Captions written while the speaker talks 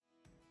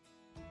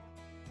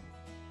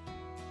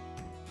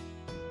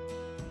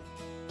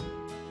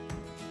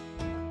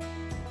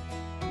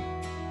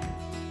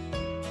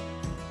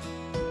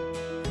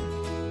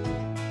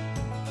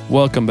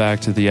Welcome back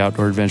to the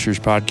Outdoor Adventures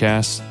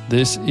Podcast.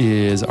 This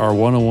is our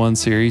 101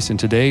 series, and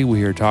today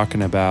we are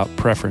talking about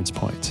preference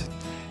points.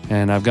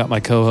 And I've got my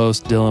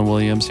co-host Dylan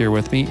Williams here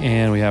with me,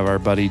 and we have our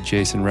buddy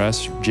Jason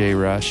Rush. Jay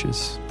Rush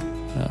is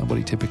what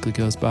he typically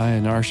goes by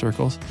in our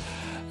circles,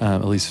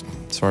 at least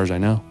as far as I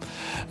know.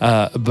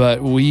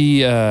 But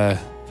we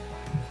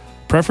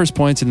preference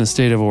points in the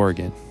state of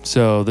Oregon.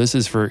 So this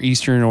is for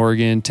Eastern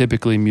Oregon,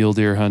 typically mule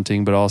deer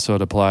hunting, but also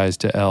it applies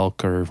to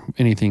elk or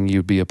anything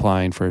you'd be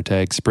applying for a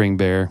tag, spring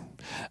bear.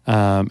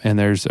 And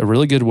there's a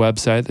really good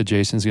website that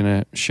Jason's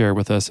going to share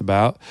with us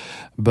about.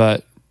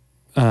 But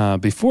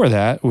before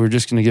that, we're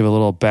just going to give a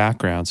little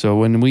background. So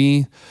when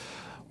we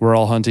were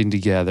all hunting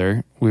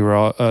together, we were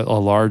all, a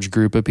large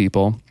group of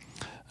people,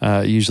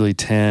 usually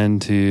 10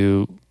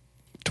 to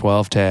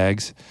 12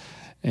 tags.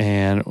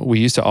 And we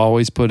used to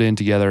always put in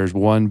together as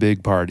one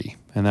big party.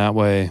 And that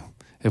way,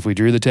 if we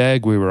drew the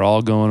tag, we were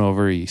all going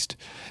over east.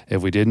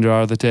 If we didn't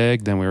draw the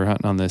tag, then we were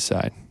hunting on this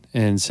side.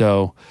 And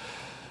so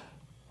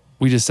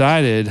we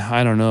decided,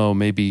 I don't know,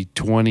 maybe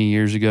 20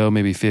 years ago,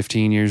 maybe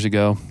 15 years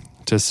ago,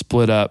 to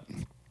split up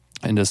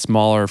into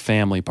smaller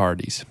family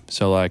parties.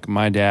 So like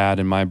my dad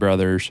and my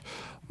brothers,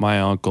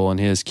 my uncle and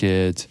his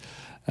kids,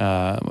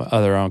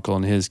 other uncle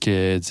and his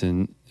kids,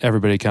 and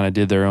everybody kind of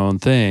did their own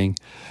thing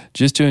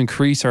just to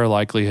increase our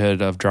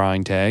likelihood of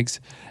drawing tags.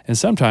 And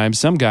sometimes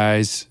some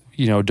guys,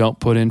 don't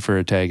put in for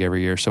a tag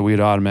every year. So we'd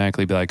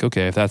automatically be like,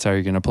 okay, if that's how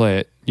you're going to play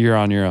it, you're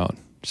on your own.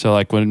 So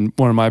like when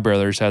one of my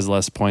brothers has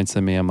less points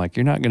than me, I'm like,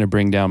 you're not going to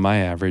bring down my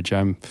average.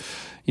 You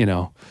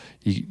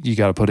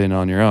got to put in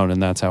on your own.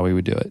 And that's how we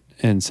would do it.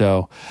 And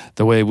so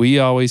the way we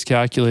always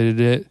calculated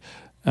it,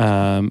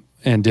 and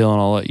Dylan,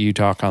 I'll let you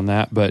talk on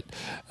that, but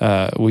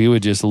we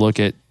would just look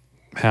at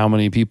how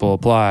many people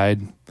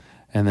applied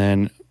and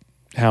then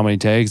how many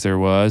tags there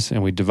was,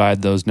 and we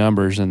divide those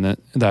numbers, and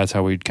that's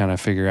how we'd kind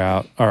of figure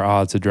out our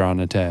odds of drawing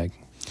a tag.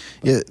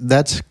 Yeah,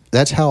 that's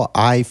how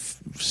I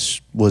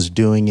was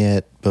doing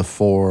it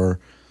before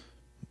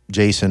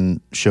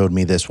Jason showed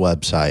me this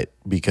website,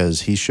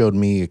 because he showed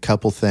me a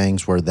couple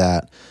things where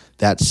that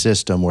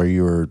system where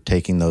you were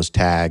taking those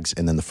tags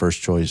and then the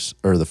first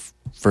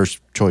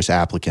choice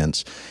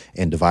applicants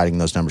and dividing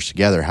those numbers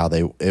together, how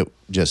it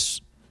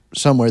just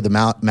somewhere the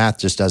math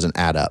just doesn't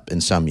add up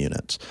in some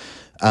units.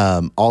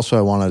 Also,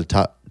 I wanted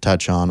to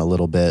touch on a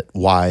little bit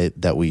why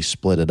that we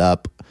split it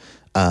up.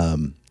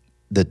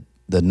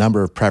 The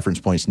number of preference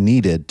points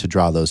needed to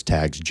draw those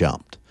tags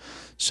jumped.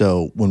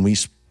 So when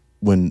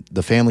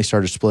the family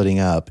started splitting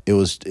up, it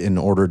was in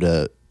order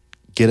to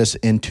get us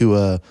into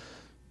a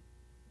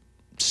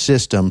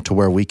system to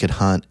where we could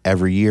hunt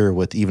every year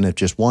with even if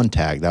just one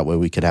tag. That way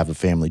we could have a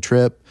family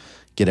trip,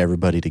 get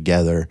everybody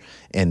together,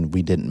 and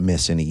we didn't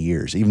miss any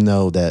years. Even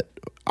though that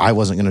I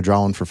wasn't going to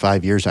draw one for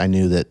 5 years, I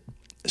knew that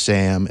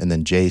Sam and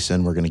then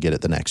Jason were going to get it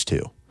the next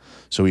 2.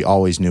 So we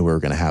always knew we were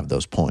going to have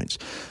those points.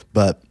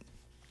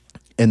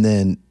 And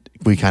then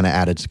we kind of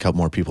added a couple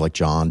more people like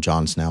John.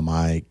 John's now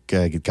my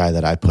guy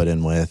that I put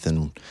in with.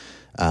 And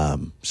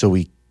so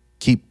we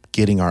keep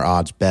getting our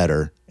odds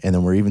better. And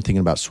then we're even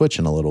thinking about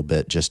switching a little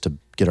bit just to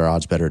get our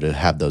odds better to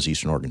have those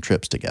Eastern Oregon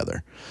trips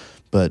together.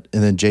 And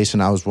then Jason,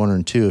 I was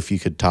wondering too, if you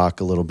could talk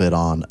a little bit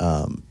on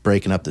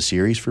breaking up the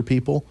series for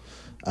people,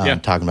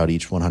 talking about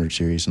each 100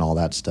 series and all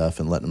that stuff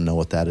and letting them know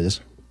what that is.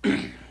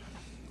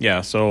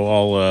 Yeah,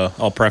 so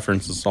I'll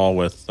preference this all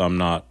with I'm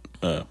not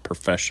a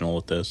professional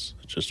at this.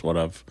 It's just what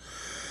I've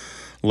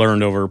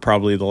learned over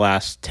probably the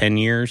last 10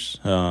 years.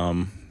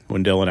 When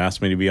Dylan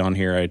asked me to be on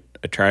here,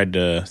 I tried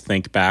to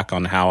think back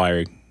on how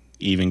I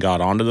even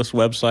got onto this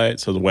website.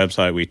 So the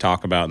website we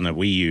talk about and that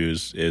we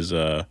use is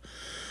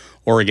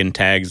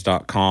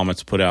OregonTags.com.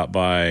 It's put out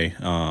by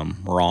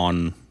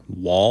Ron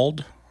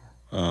Wald,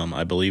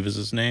 I believe is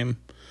his name.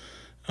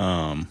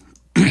 And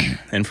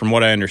from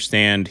what I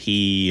understand,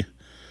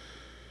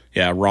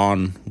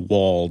 Ron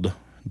Wald,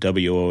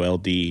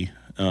 Wold, he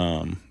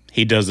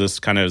does this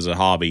kind of as a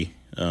hobby.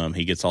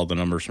 He gets all the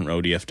numbers from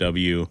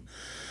ODFW.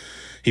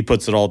 He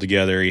puts it all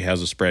together. He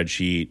has a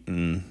spreadsheet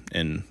and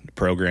a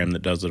program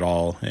that does it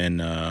all.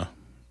 And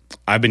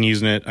I've been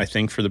using it, I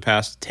think, for the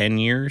past 10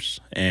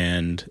 years,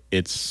 and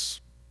it's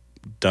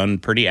done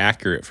pretty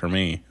accurate for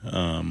me.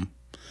 I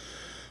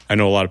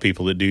know a lot of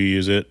people that do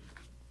use it.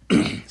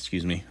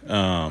 Excuse me.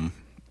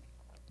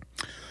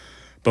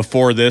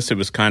 Before this, it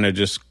was kind of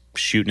just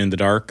shooting in the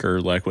dark,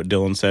 or like what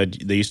Dylan said,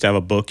 they used to have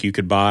a book you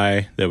could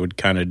buy that would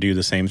kind of do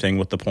the same thing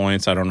with the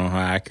points. I don't know how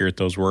accurate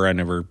those were. I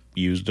never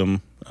used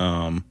them.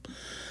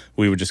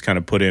 We would just kind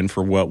of put in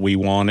for what we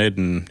wanted,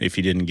 and if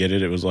you didn't get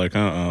it, it was like,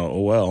 oh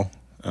well.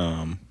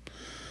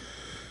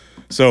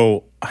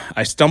 So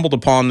I stumbled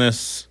upon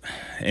this,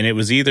 and it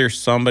was either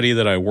somebody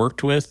that I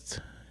worked with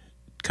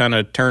kind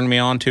of turned me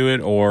onto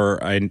it,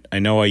 or I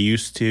know I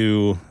used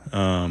to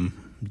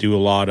do a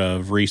lot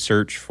of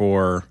research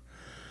for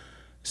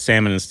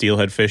salmon and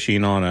steelhead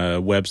fishing on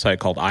a website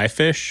called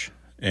iFish,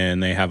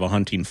 and they have a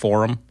hunting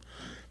forum.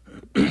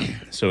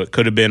 So it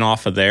could have been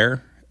off of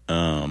there.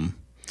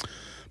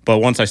 But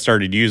once I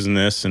started using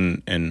this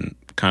and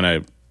kind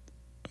of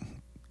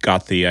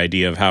got the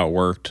idea of how it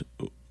worked,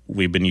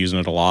 we've been using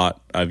it a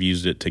lot. I've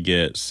used it to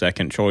get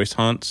second choice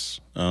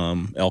hunts,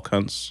 elk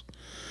hunts,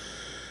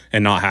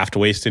 and not have to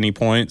waste any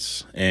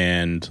points.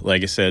 And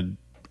like I said,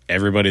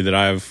 everybody that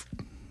I've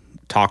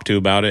talked to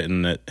about it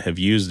and that have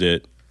used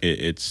it,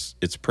 it's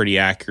pretty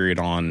accurate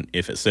on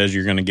if it says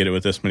you're going to get it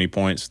with this many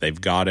points, they've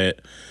got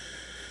it.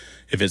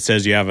 If it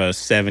says you have a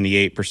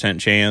 78%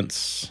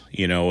 chance,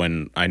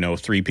 and I know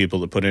 3 people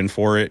that put in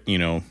for it,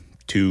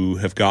 2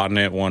 have gotten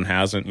it, 1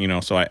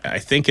 hasn't, so I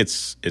think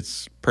it's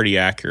pretty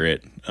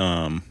accurate.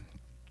 I've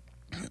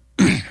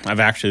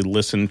actually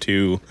listened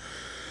to,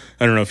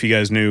 I don't know if you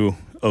guys knew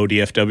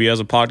ODFW has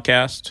a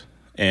podcast,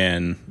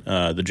 and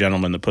the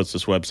gentleman that puts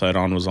this website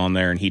on was on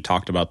there, and he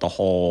talked about the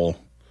whole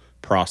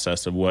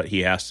process of what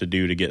he has to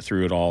do to get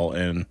through it all.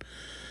 And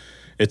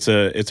it's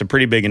a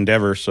pretty big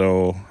endeavor.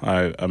 So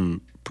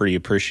I'm pretty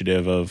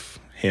appreciative of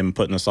him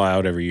putting this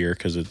out every year,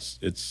 because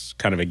it's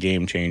kind of a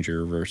game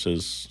changer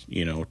versus,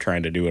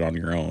 trying to do it on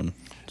your own.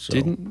 So.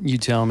 Didn't you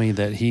tell me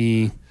that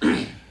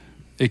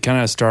it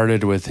kind of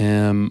started with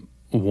him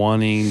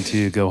wanting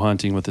to go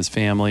hunting with his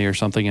family or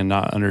something and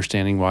not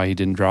understanding why he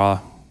didn't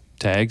draw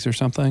tags or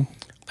something?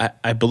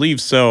 I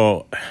believe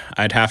so.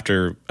 I'd have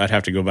to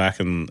go back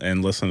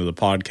and listen to the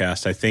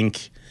podcast. I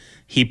think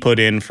he put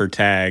in for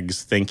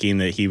tags thinking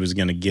that he was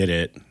going to get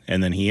it,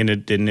 and then he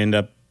didn't end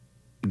up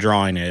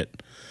drawing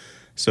it.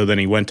 So then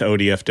he went to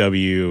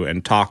ODFW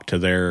and talked to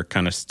their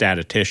kind of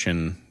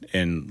statistician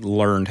and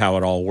learned how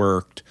it all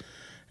worked.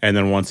 And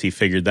then once he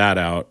figured that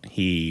out,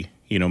 he,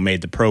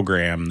 made the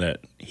program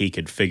that he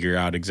could figure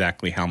out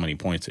exactly how many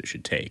points it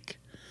should take.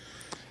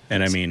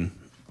 And I mean,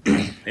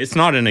 it's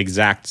not an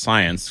exact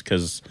science,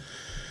 because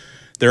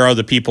there are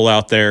the people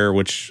out there,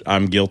 which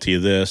I'm guilty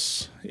of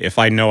this. If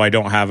I know I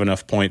don't have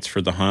enough points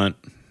for the hunt,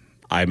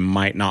 I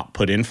might not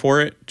put in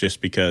for it,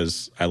 just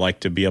because I like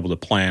to be able to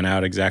plan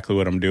out exactly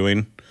what I'm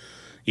doing,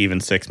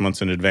 even 6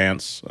 months in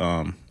advance.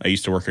 I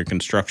used to work a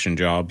construction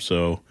job,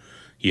 so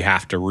you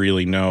have to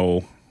really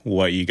know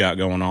what you got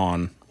going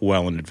on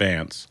well in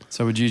advance.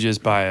 So would you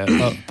just buy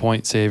a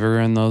point saver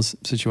in those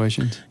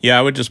situations? Yeah,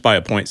 I would just buy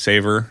a point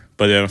saver.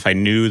 But then if I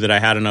knew that I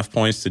had enough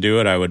points to do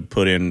it, I would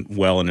put in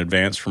well in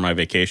advance for my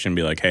vacation,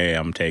 be like, hey,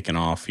 I'm taking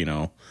off,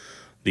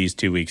 these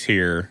 2 weeks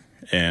here.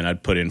 And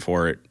I'd put in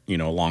for it, a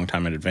long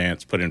time in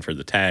advance, put in for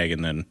the tag,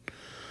 and then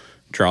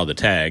draw the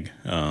tag.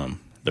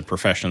 The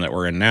profession that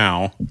we're in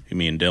now,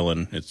 me and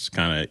Dylan, it's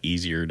kind of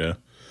easier to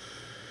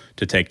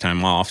take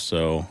time off.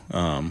 So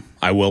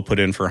I will put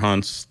in for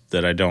hunts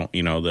that I don't,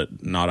 that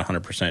not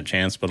 100%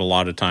 chance. But a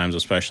lot of times,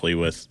 especially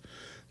with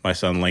my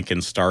son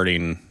Lincoln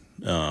starting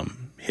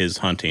his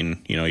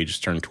hunting, he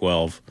just turned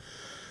 12.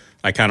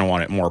 I kind of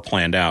want it more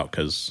planned out,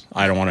 because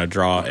I don't want to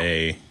draw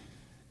a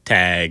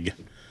tag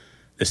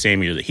the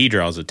same year that he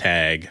draws a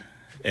tag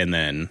and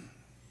then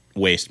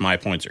waste my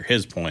points or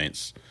his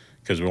points,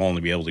 because we'll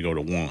only be able to go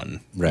to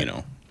 1, right.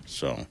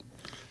 So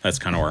that's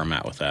kind of where I'm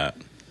at with that.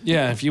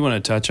 Yeah, if you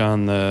want to touch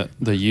on the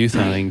youth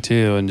hunting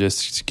too, and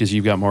just because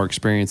you've got more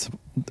experience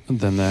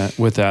than that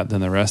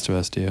than the rest of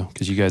us do,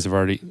 because you guys have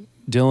already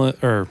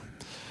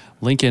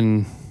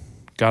Lincoln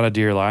got a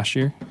deer last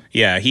year.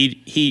 Yeah,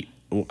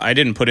 I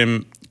didn't put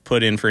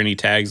in for any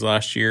tags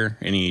last year,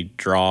 any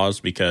draws,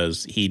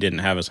 because he didn't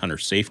have his hunter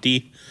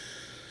safety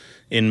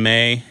in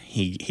May.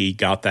 He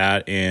got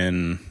that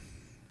in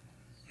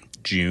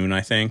June,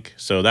 I think.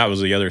 So that was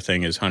the other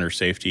thing, is hunter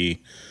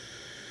safety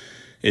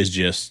is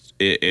just,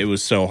 it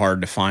was so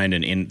hard to find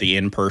the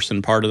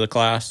in-person part of the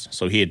class.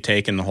 So he had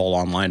taken the whole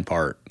online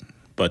part,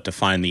 but to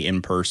find the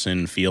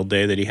in-person field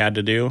day that he had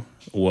to do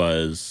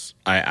was,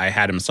 I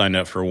had him signed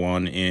up for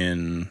one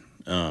in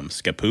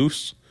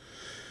Scappoose.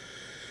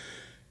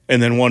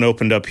 And then one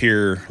opened up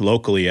here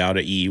locally out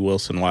at E.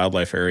 Wilson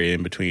Wildlife Area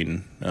in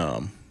between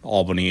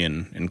Albany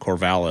and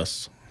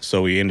Corvallis.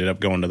 So we ended up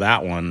going to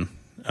that one.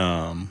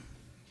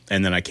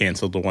 And then I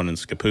canceled the one in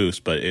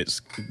Scappoose. But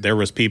there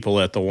was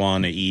people at the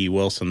one at E.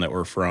 Wilson that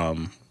were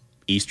from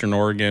Eastern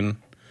Oregon,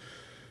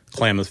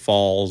 Klamath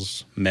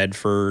Falls,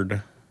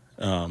 Medford,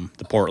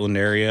 the Portland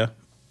area,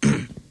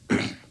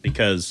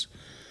 because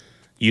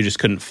you just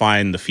couldn't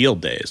find the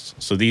field days.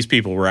 So these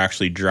people were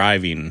actually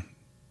driving,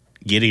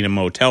 getting a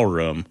motel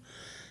room,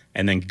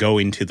 and then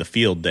going to the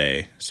field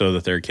day so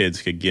that their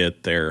kids could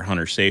get their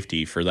hunter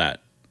safety for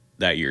that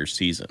year's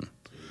season.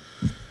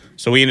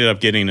 So we ended up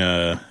getting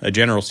a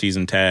general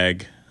season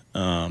tag.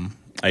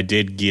 I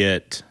did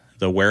get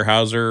the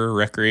Weyerhaeuser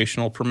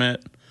recreational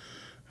permit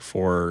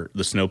for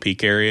the Snow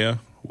Peak area,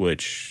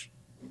 which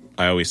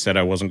I always said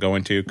I wasn't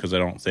going to, because I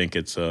don't think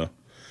it's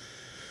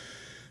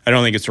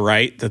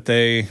right that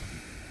they,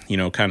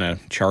 kind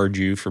of charge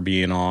you for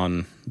being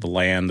on the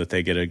land that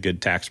they get a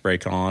good tax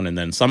break on. And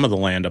then some of the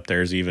land up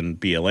there is even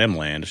BLM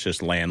land. It's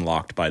just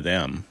landlocked by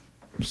them.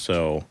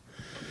 So,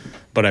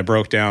 but I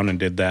broke down and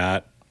did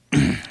that.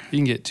 You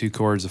can get 2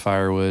 cords of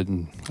firewood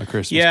and a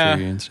Christmas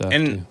tree and stuff.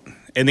 And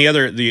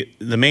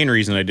the main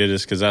reason I did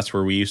is because that's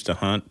where we used to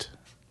hunt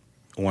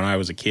when I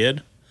was a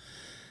kid.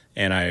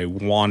 And I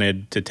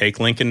wanted to take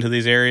Lincoln to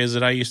these areas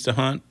that I used to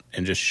hunt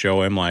and just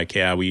show him, like,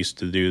 yeah, we used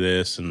to do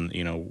this. And,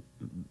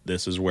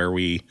 this is where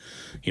we,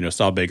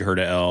 saw a big herd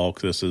of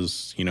elk. This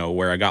is,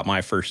 where I got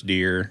my first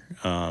deer.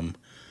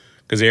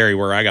 Because the area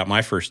where I got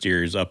my first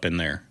deer is up in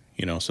there,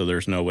 so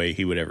there's no way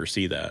he would ever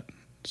see that.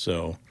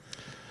 So,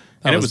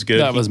 it was good.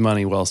 That was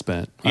money well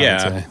spent.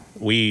 Yeah,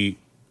 we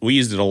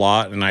used it a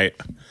lot, and I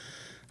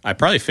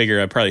probably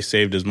figured I probably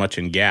saved as much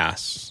in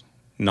gas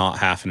not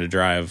having to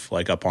drive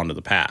like up onto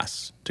the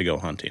pass to go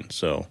hunting.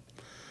 So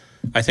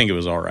I think it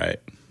was all right.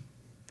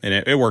 And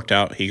it worked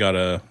out. He got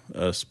a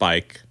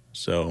spike,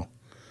 so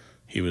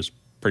he was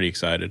pretty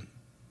excited.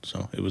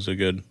 So it was a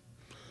good,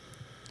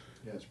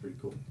 it's pretty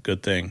cool.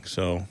 Good thing.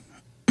 So,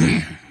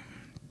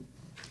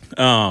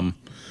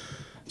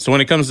 so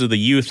when it comes to the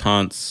youth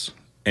hunts,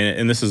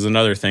 and this is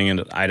another thing,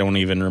 and I don't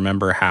even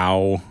remember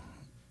how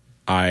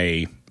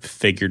I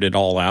figured it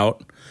all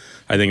out.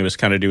 I think it was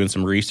kind of doing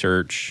some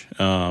research,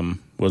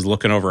 was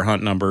looking over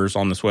hunt numbers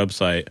on this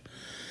website,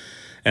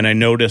 and I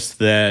noticed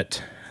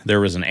that there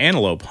was an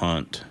antelope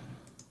hunt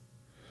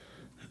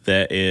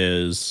that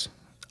is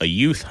a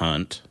youth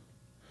hunt,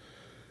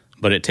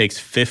 but it takes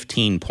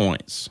 15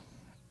 points.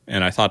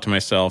 And I thought to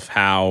myself,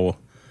 how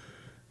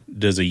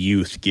does a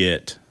youth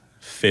get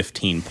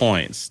 15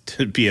 points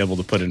to be able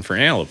to put in for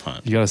an antelope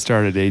hunt? You got to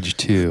start at age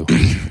 2.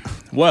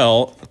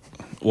 Well,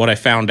 what I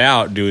found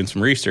out doing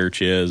some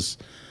research is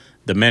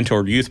the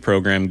Mentored Youth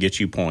Program gets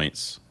you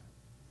points,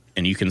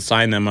 and you can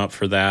sign them up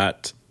for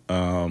that.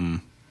 I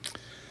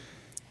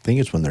think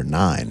it's when they're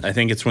 9. I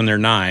think it's when they're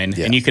 9,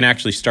 yeah. And you can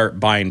actually start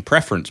buying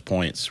preference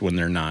points when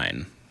they're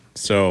 9.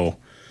 So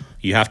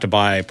you have to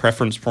buy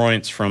preference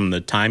points from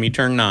the time you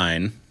turn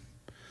 9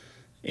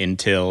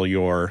 until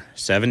you're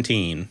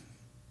 17,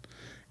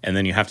 and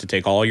then you have to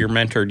take all your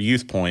mentored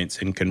youth points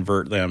and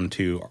convert them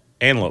to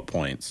antelope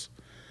points,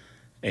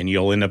 and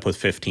you'll end up with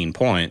 15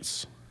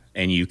 points,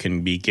 and you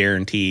can be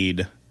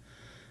guaranteed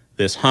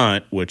this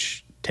hunt,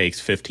 which takes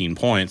 15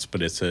 points,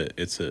 but it's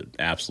a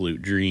absolute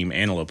dream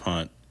antelope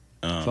hunt.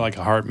 It's like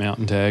a Heart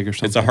Mountain tag or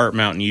something. It's a Heart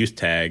Mountain youth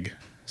tag,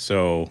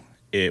 so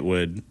it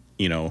would,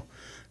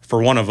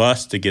 for one of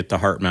us to get the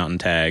Heart Mountain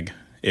tag,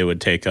 it would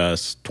take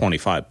us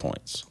 25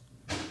 points.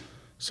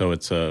 So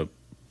it's a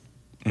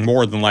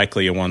more than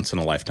likely a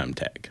once-in-a-lifetime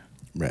tag.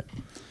 Right.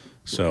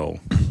 So,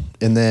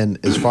 and then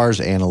as far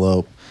as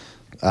antelope,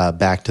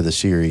 back to the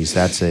series,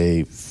 that's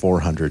a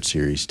 400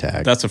 series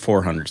tag. That's a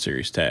 400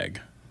 series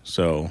tag.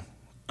 So,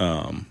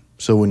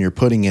 so when you're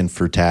putting in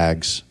for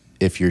tags,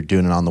 if you're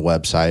doing it on the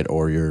website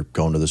or you're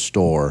going to the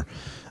store,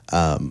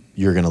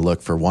 you're going to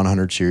look for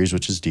 100 series,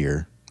 which is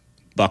deer.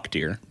 Buck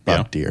deer.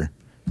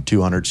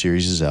 200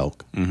 series is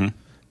elk. Mm-hmm.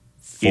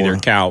 Either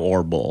cow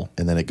or bull.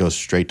 And then it goes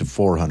straight to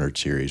 400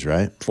 series,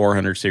 right?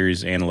 400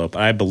 series antelope.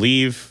 I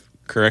believe,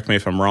 correct me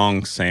if I'm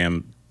wrong,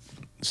 Sam,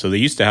 so they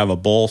used to have a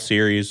bull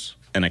series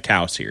and a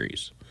cow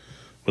series.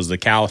 Was the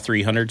cow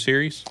 300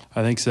 series?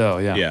 I think so,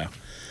 yeah. Yeah.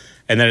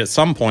 And then at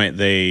some point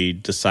they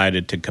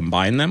decided to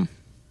combine them,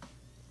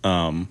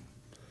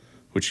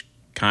 which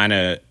kind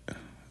of,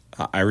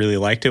 I really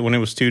liked it when it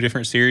was 2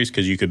 different series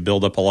because you could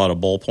build up a lot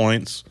of bull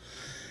points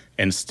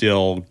and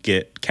still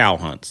get cow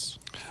hunts.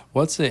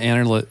 What's the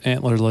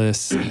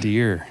antlerless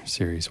deer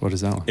series? What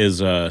is that one? Is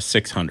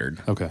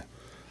 600. Okay.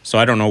 So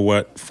I don't know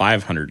what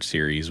 500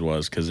 series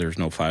was because there's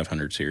no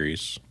 500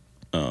 series.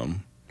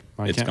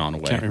 It's gone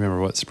away. I can't remember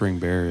what Spring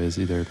Bear is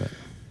either. But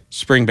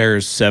Spring Bear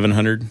is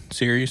 700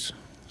 series.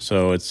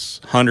 So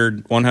it's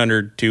 100,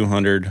 100,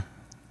 200,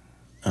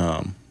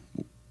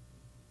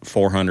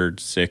 400,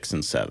 6,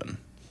 and 7.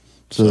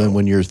 So then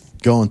when you're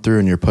going through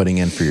and you're putting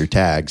in for your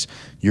tags,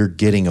 you're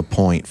getting a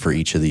point for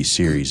each of these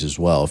series as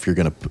well. If you're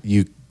going to,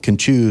 you can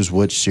choose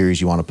which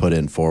series you want to put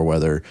in for,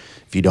 whether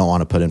if you don't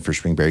want to put in for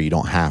Spring Bear, you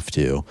don't have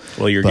to.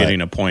 Well, you're getting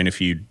a point if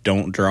you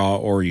don't draw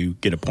or you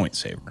get a point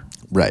saver.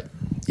 Right.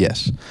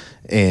 Yes.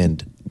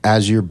 And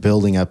as you're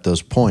building up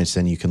those points,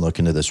 then you can look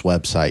into this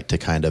website to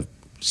kind of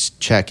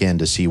check in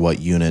to see what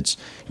units,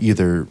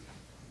 either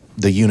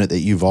the unit that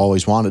you've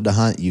always wanted to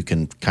hunt, you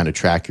can kind of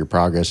track your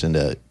progress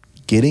into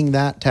getting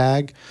that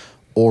tag,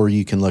 or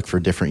you can look for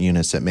different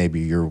units that maybe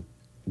you're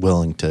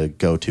willing to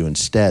go to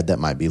instead that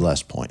might be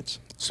less points.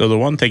 So the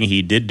one thing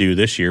he did do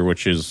this year,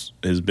 which has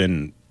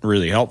been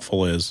really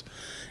helpful, is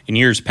in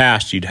years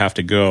past you'd have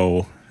to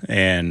go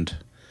and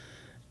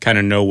kind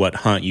of know what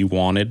hunt you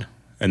wanted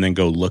and then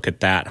go look at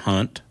that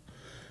hunt,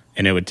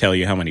 and it would tell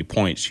you how many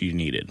points you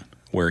needed.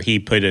 Where he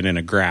put it in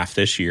a graph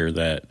this year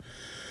that,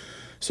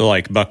 so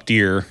like buck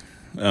deer,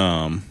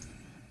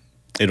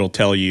 it'll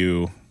tell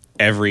you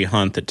every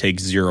hunt that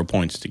takes 0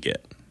 points to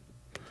get.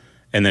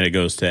 And then it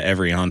goes to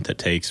every hunt that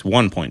takes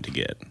 1 point to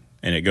get.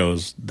 And it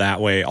goes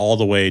that way all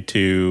the way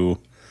to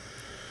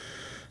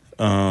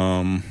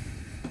the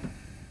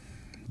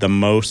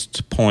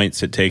most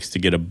points it takes to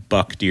get a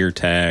buck deer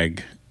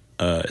tag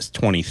is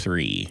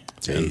 23.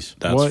 Jeez.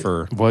 That's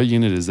what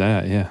unit is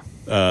that? Yeah.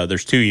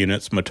 There's 2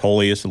 units,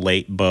 Metolius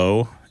Late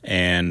Bow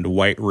and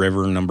White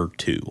River number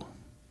 2.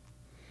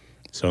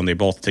 So and they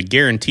both, to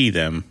guarantee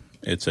them,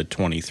 it's a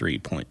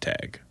 23-point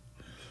tag.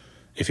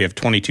 If you have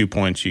 22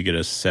 points, you get a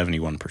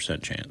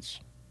 71% chance.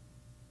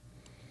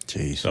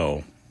 Jeez.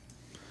 So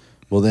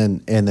Well,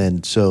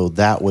 then, so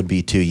that would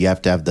be too. You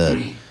have to have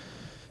the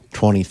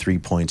 23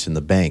 points in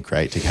the bank,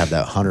 right, to have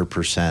that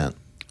 100%.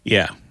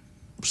 Yeah.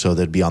 So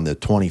that'd be on the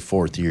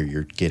 24th year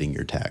you're getting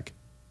your tag.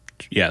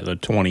 Yeah, the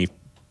 20.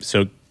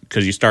 So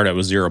because you start out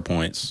with 0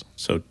 points,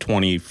 so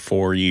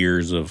 24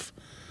 years of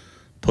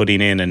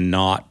putting in and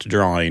not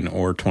drawing,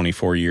 or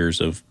 24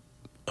 years of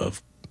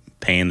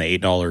paying the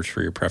 $8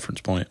 for your preference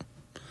point.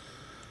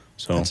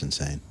 So That's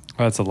insane.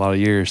 Well, that's a lot of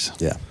years.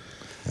 Yeah,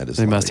 that is.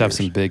 They must have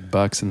some big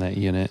bucks in that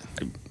unit.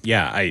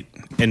 yeah,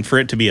 and for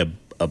it to be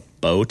a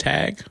bow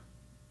tag,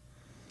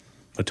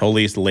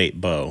 Matoli's late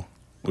bow,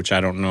 which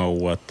I don't know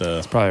what the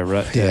It's probably a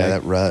rut tag. Yeah,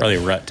 that rut. probably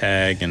a rut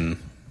tag, and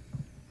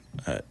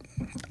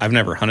I've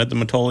never hunted the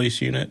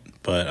Matoli's unit,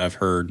 but I've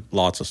heard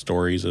lots of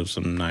stories of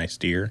some nice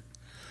deer.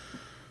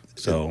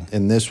 So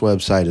And this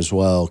website as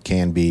well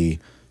can be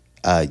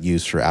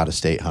used for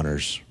out-of-state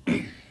hunters,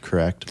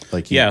 correct?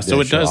 Like yeah, so it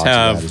there's does odds of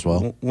have that as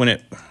well. when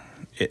it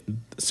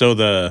so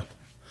the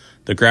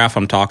graph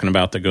I'm talking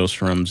about that goes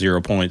from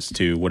 0 points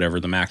to whatever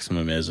the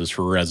maximum is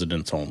for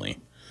residents only.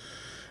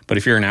 But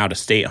if you're an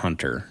out-of-state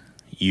hunter,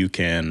 you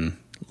can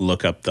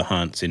look up the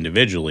hunts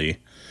individually,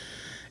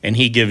 and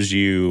he gives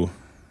you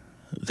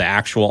the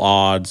actual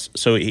odds.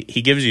 So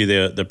he gives you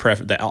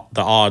the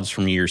odds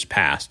from years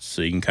past,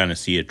 so you can kind of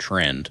see a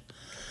trend.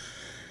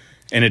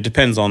 And it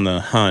depends on the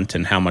hunt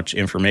and how much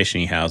information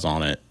he has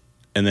on it.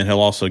 And then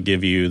he'll also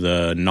give you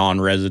the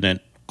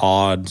non-resident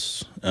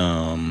odds.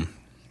 I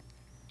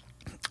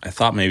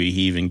thought maybe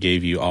he even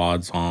gave you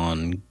odds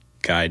on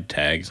guide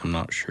tags. I'm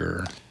not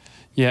sure.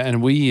 Yeah,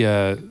 and we,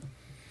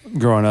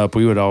 growing up,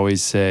 we would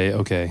always say,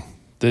 okay,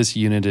 this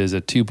unit is a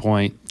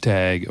 2-point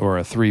tag or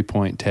a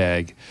 3-point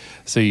tag.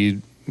 So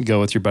you go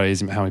with your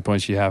buddies, how many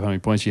points you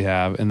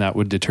have, and that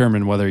would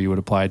determine whether you would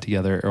apply it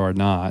together or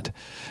not.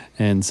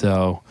 And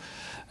so,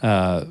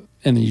 and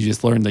then you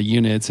just learned the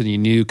units, and you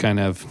knew kind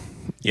of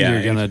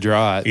you're going to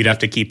draw it. You'd have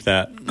to keep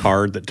that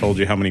card that told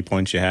you how many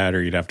points you had,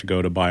 or you'd have to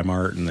go to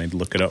Buy-Mart and they'd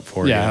look it up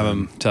for you. Yeah, have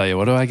them tell you,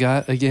 what do I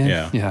got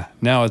again? Yeah.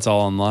 Now it's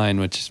all online,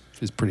 which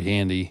is pretty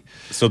handy.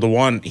 So the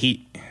one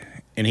he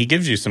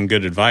gives you some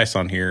good advice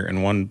on here,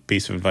 and one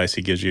piece of advice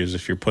he gives you is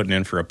if you're putting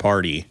in for a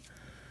party,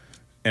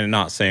 and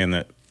not saying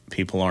that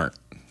people aren't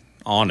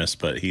honest,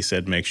 but he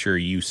said make sure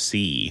you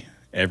see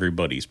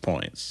everybody's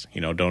points.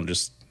 Don't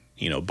just,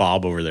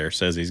 Bob over there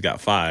says he's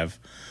got 5,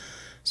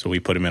 so we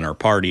put him in our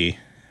party.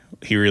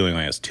 He really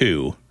only has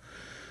 2,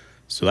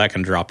 so that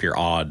can drop your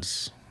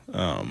odds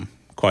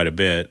quite a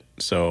bit.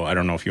 So I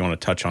don't know if you want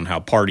to touch on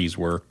how parties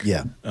work.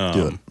 Yeah,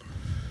 do it.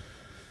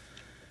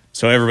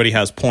 So everybody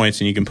has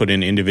points, and you can put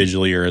in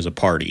individually or as a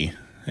party.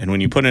 And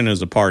when you put in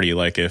as a party,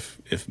 like if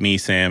me,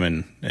 Sam,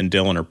 and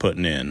Dylan are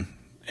putting in,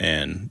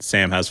 and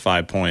Sam has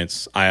 5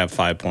 points, I have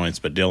 5 points,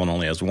 but Dylan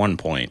only has 1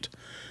 point,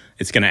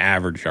 it's going to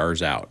average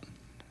ours out.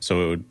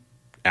 So it would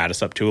add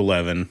us up to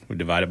 11. We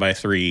divide it by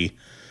 3,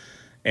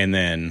 and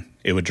then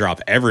it would drop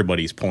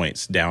everybody's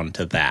points down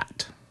to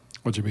that.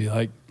 Which would be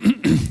like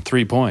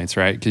 3 points,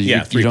 right? Because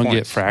Yeah, you don't get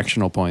points.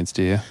 fractional points,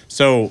 do you?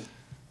 So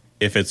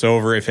if it's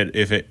over,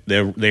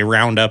 they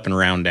round up and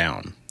round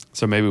down.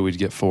 So maybe we'd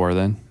get 4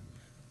 then.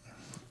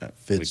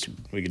 If it's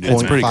We could do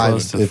It's that. pretty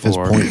close to if 4. it's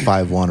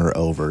 0.51 or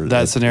over.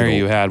 That scenario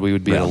you had, we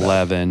would be at round up.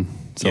 11.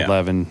 So Yeah.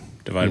 11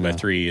 Divided by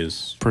 3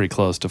 is, pretty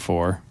close to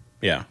 4.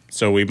 yeah.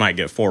 So we might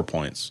get 4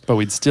 points. But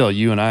we'd still,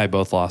 you and I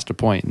both lost a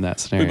point in that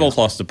We scenario. both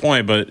lost the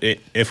point, but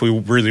if we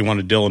really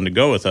wanted Dylan to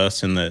go with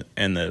us, and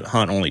the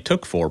hunt only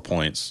took 4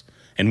 points,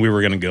 and we were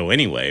going to go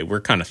anyway,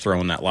 we're kind of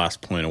throwing that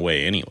last point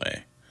away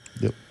anyway.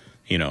 Yep.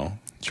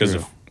 Because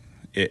True.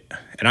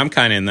 and I'm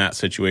kind of in that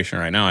situation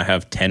right now. I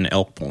have 10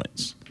 elk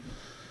points.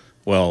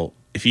 Well,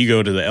 if you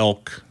go to the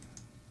elk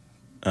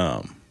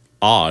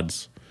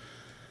odds,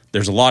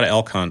 there's a lot of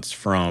elk hunts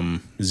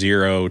from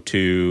 0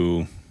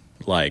 to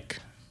like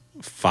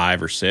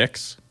 5 or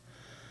 6.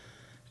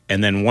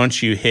 And then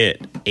once you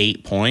hit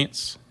 8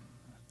 points,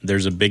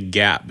 there's a big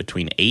gap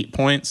between 8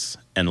 points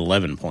and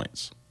 11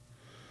 points.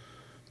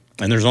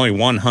 And there's only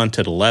one hunt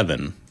at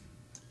 11,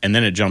 and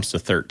then it jumps to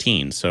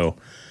 13. So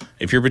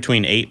if you're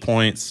between 8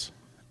 points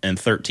and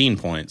 13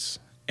 points,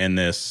 and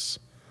this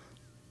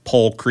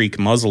Pole Creek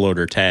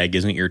muzzleloader tag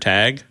isn't your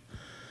tag,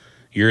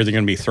 you're either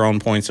going to be throwing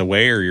points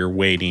away, or you're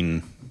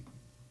waiting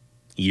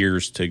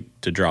years to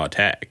draw a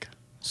tag.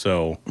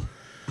 So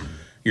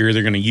you're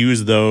either going to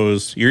use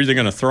those, you're either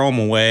going to throw them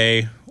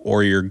away,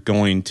 or you're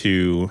going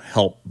to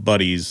help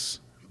buddies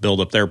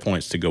build up their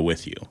points to go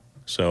with you.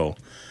 So,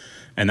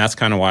 and that's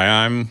kind of why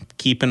I'm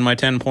keeping my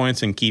 10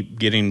 points and keep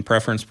getting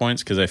preference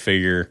points, because I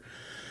figure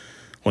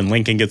when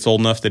Lincoln gets old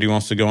enough that he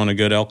wants to go on a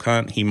good elk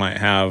hunt, he might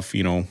have,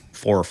 4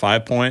 or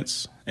 5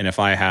 points. And if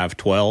I have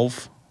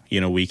 12,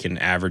 we can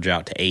average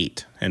out to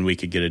 8, and we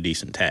could get a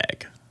decent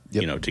tag,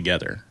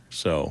 together.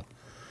 So,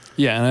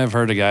 Yeah, and I've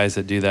heard of guys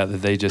that do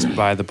that they just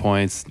buy the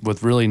points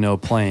with really no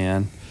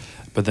plan,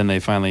 but then they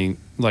finally,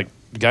 like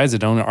guys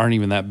that aren't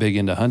even that big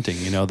into hunting.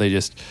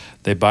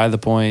 They buy the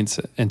points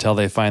until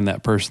they find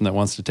that person that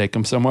wants to take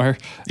them somewhere,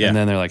 and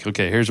then they're like,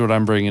 okay, here's what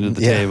I'm bringing to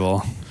the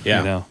table.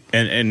 Yeah,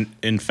 and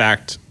in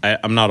fact,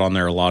 I'm not on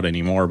there a lot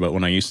anymore. But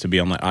when I used to be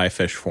on the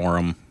iFish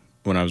forum,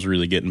 when I was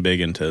really getting big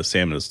into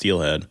salmon and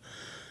steelhead,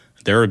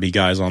 there would be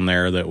guys on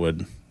there that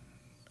would,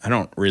 I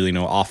don't really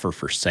know, offer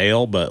for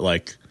sale, but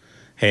like,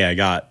 hey, I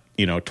got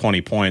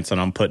 20 points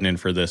and I'm putting in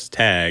for this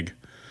tag.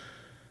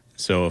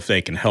 So if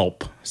they can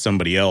help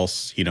somebody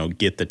else,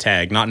 get the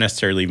tag, not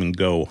necessarily even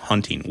go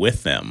hunting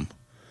with them,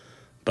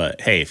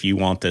 but hey, if you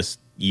want this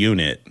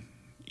unit,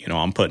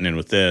 I'm putting in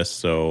with this.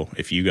 So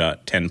if you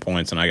got 10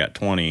 points and I got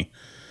 20,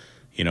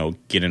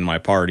 get in my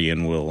party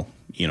and we'll,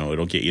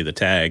 it'll get you the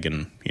tag.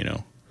 And,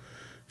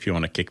 if you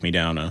want to kick me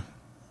down a,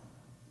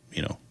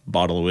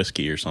 bottle of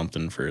whiskey or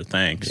something for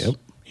thanks,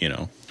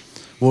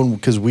 Well,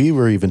 because we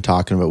were even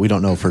talking about, we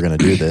don't know if we're going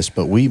to do this,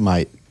 but we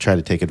might try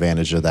to take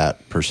advantage of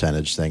that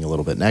percentage thing a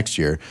little bit next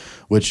year,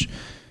 which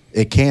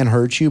it can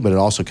hurt you, but it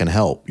also can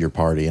help your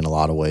party in a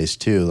lot of ways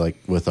too. Like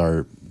with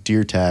our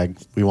deer tag,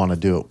 we want to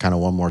do it kind of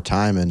one more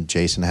time, and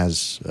Jason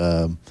has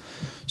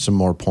some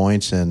more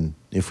points, and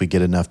if we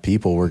get enough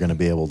people, we're going to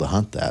be able to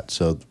hunt that.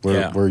 So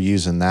we're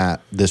using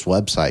this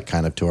website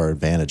kind of to our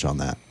advantage on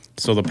that.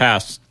 So the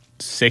past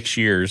 6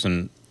 years,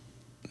 and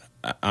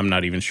I'm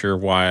not even sure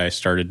why I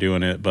started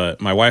doing it, but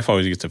my wife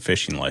always gets a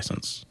fishing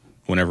license.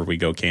 Whenever we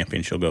go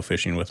camping, she'll go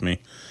fishing with me.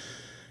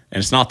 And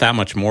it's not that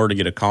much more to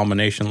get a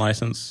combination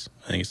license.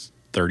 I think it's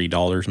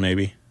 $30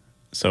 maybe.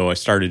 So I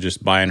started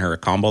just buying her a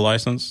combo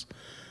license,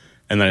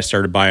 and then I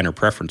started buying her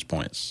preference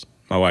points.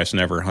 My wife's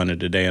never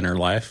hunted a day in her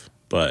life,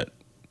 but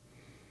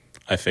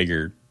I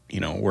figured,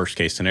 worst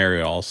case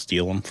scenario, I'll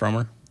steal them from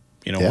her,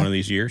 one of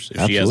these years.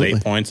 If she has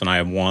 8 points and I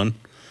have 1,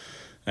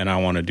 and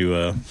I want to do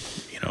a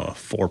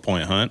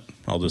 4-point hunt,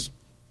 I'll just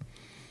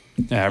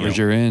average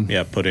her in.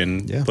 Yeah, put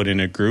in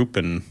a group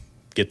and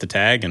get the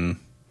tag, and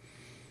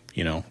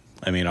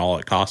all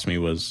it cost me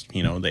was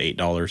the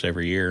 $8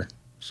 every year.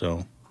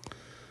 So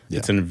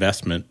it's an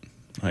investment,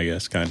 I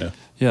guess, kind of.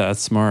 Yeah,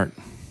 that's smart.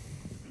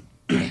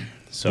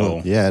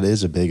 So it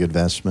is a big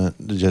investment.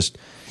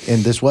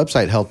 And this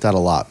website helped out a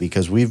lot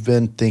because we've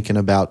been thinking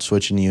about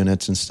switching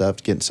units and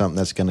stuff, getting something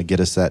that's going to get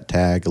us that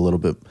tag a little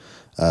bit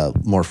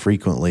more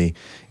frequently,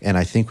 and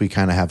I think we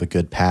kind of have a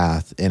good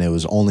path, and it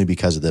was only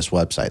because of this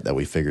website that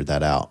we figured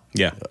that out.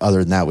 Yeah. Other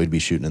than that, we'd be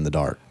shooting in the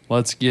dark.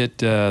 Let's get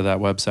that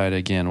website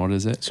again. What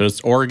is it? So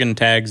it's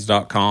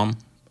OregonTags.com.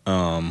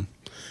 And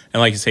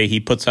like I say, he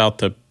puts out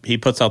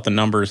the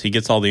numbers. He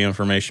gets all the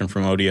information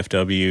from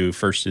ODFW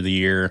first of the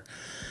year,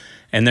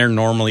 and they're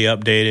normally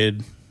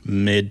updated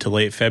mid to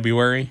late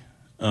February.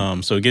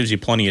 So it gives you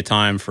plenty of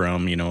time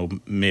from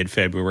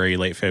mid-February,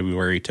 late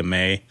February to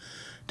May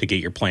to get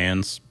your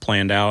plans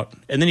planned out.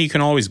 And then you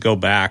can always go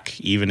back,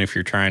 even if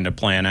you're trying to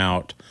plan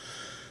out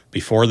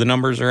before the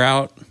numbers are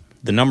out.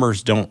 The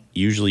numbers don't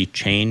usually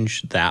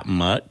change that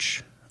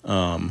much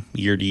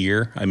year to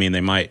year. I mean,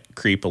 they might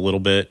creep a little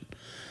bit,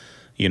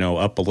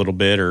 up a little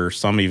bit, or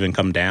some even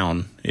come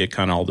down. It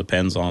kind of all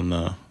depends on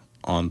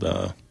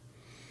the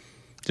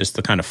just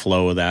the kind of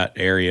flow of that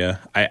area.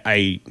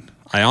 I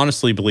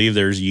honestly believe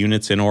there's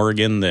units in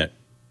Oregon that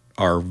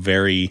are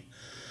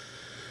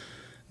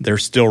they're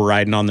still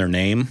riding on their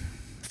name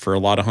for a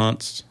lot of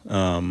hunts.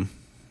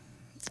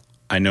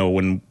 I know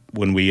when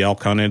we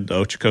elk hunted the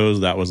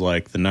Ochocos, that was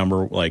like the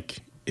number, like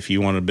if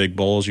you wanted big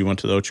bulls, you went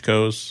to the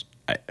Ochocos.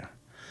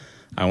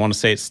 I want to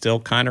say it's still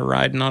kind of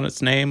riding on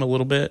its name a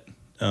little bit.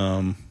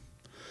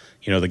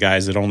 The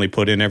guys that only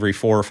put in every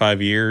 4 or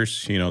 5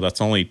 years, that's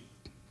only,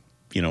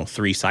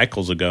 3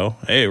 cycles ago.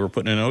 Hey, we're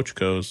putting in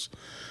Ochocos.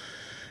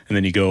 And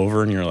then you go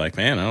over and you're like,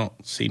 man, I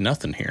don't see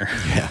nothing here.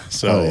 Yeah.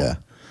 So,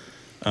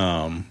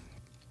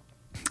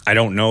 I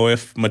don't know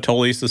if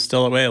Metolius is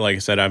still away. Like I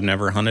said, I've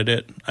never hunted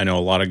it. I know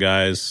a lot of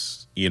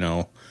guys,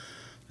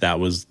 that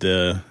was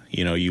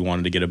you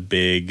wanted to get a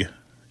big,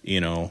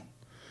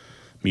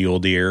 mule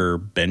deer or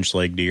bench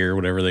leg deer,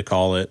 whatever they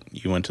call it.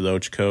 You went to the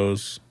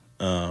Ochocos,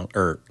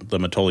 or the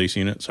Metolius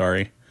unit,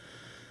 sorry.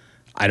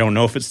 I don't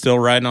know if it's still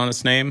riding on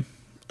its name.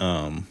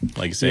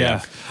 Like I say,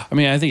 yeah.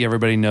 I think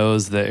everybody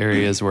knows the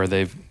areas where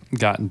they've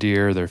gotten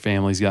deer, their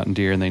family's gotten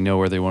deer, and they know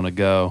where they want to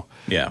go.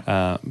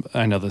 Yeah.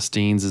 I know the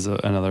Steens is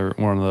another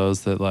one of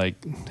those that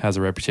has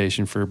a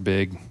reputation for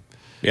big,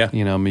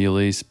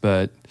 muleys,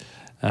 but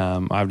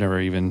I've never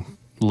even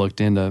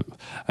looked into.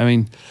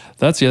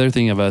 That's the other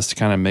thing of us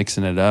kind of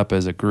mixing it up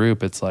as a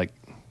group. It's like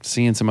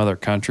seeing some other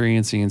country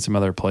and seeing some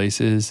other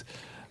places,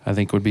 I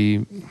think would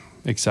be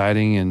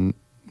exciting and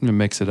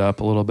mix it up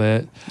a little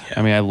bit.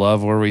 Yeah. I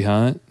love where we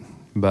hunt,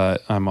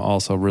 but I'm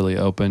also really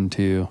open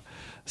to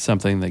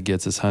something that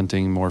gets us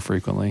hunting more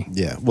frequently.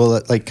 Yeah.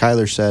 Well, like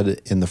Kyler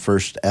said in the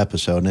first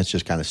episode, and it's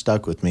just kind of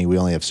stuck with me, we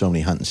only have so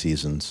many hunting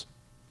seasons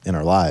in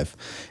our life.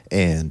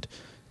 And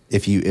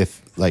if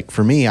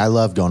for me, I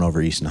love going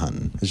over east and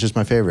hunting. It's just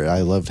my favorite.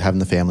 I love having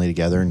the family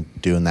together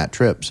and doing that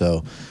trip.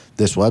 So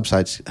this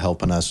website's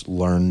helping us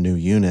learn new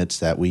units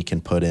that we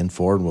can put in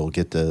for, and we'll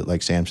get to,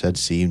 like Sam said,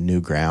 see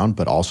new ground,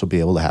 but also be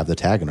able to have the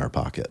tag in our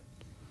pocket.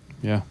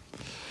 Yeah.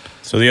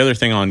 So the other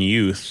thing on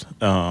youth,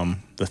 the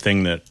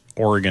thing that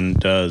Oregon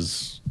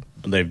does,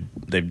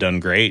 they've done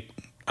great.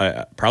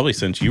 Probably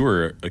since you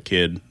were a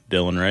kid,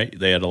 Dylan, right?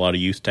 They had a lot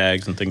of youth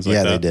tags and things like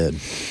that. Yeah, they did.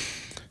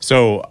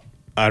 So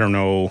I don't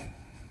know.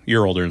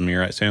 You're older than me,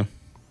 right, Sam?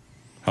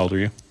 How old are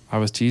you? I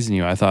was teasing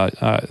you. I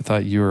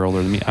thought you were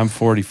older than me. I'm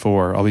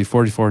 44. I'll be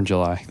 44 in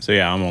July. So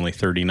yeah, I'm only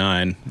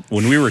 39.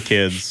 When we were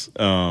kids,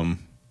 there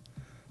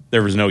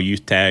was no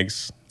youth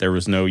tags. There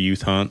was no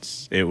youth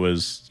hunts. It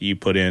was you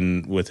put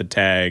in with a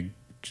tag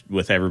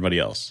with everybody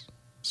else.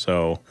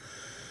 So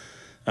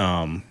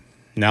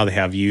now they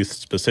have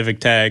youth-specific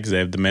tags. They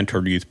have the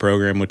Mentored Youth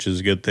program, which is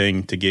a good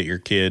thing to get your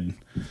kid,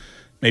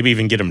 maybe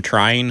even get them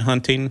trying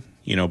hunting,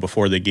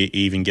 before they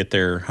even get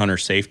their hunter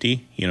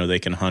safety. They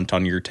can hunt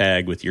on your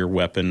tag with your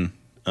weapon,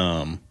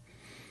 kind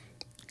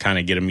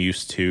of get them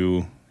used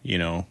to,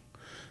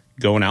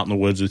 going out in the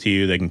woods with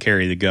you. They can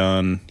carry the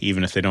gun.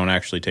 Even if they don't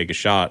actually take a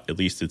shot, at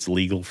least it's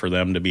legal for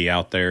them to be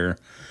out there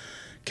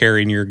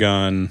carrying your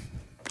gun,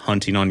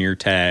 hunting on your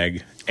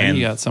tag. And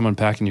you got someone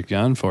packing your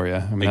gun for you.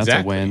 I mean, exactly.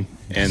 That's a win.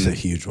 It's a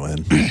huge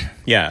win.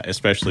 Yeah,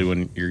 especially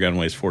when your gun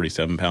weighs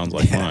 47 pounds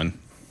like mine.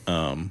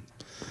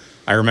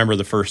 I remember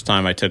the first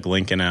time I took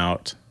Lincoln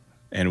out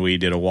and we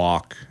did a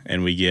walk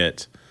and we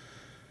get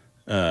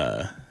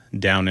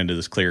down into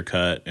this clear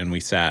cut and we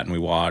sat and we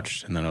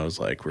watched, and then I was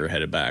like, we were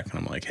headed back and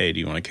I'm like, hey, do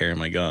you want to carry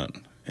my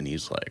gun? And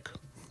he's like,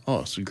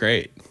 oh, this is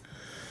great.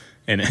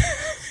 And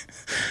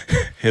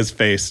his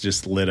face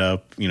just lit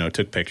up,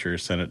 took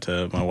pictures, sent it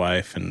to my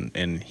wife,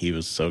 and he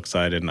was so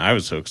excited. And I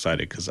was so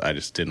excited because I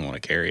just didn't want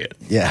to carry it.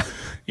 Yeah.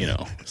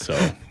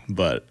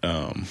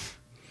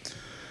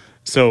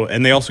 So,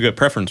 and they also get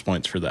preference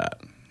points for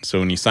that. So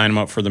when you sign them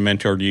up for the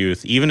Mentored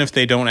Youth, even if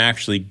they don't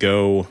actually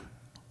go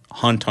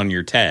hunt on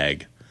your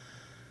tag,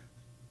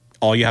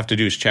 all you have to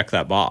do is check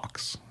that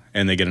box,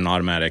 and they get an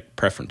automatic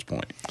preference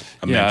point.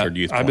 Mentored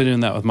Youth I've been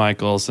doing that with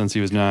Michael since he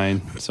was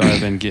 9. So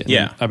I've been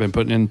getting, I've been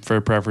putting in for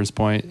a preference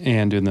point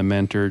and doing the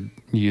Mentored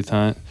Youth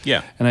hunt.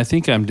 Yeah. And I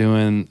think I'm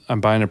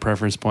buying a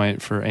preference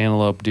point for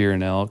antelope, deer,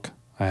 and elk.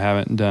 I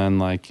haven't done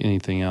like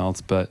anything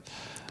else, but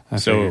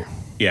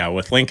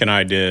with Lincoln,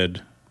 I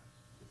did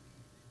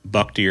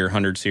buck deer,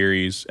 100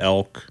 series,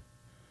 elk,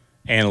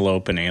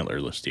 antelope, and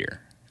antlerless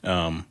deer.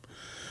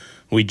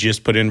 We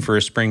just put in for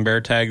a spring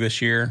bear tag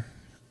this year.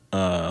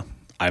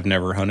 I've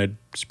never hunted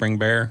spring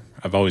bear.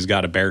 I've always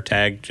got a bear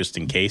tag just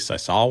in case I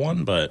saw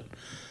one, but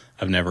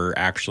I've never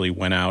actually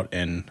went out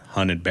and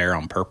hunted bear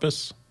on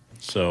purpose.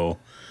 So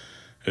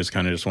it was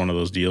kind of just one of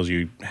those deals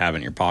you have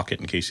in your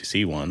pocket in case you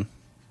see one.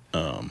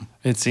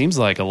 It seems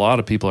like a lot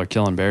of people are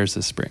killing bears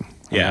this spring.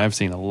 I mean, I've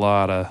seen a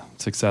lot of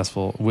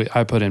successful.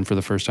 I put in for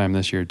the first time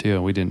this year too,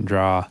 and we didn't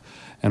draw.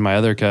 And my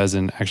other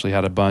cousin actually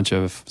had a bunch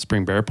of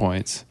spring bear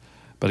points.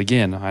 But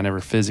again, I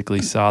never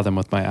physically saw them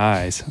with my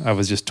eyes. I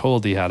was just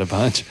told he had a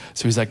bunch.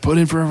 So he's like, put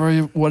in for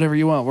whatever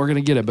you want. We're going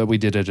to get it. But we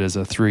did it as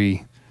a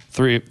two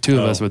of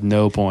us with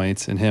no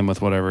points and him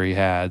with whatever he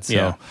had.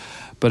 So,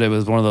 but it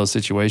was one of those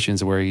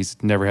situations where he's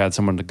never had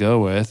someone to go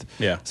with.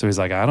 Yeah. So he's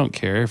like, I don't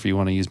care if you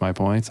want to use my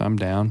points. I'm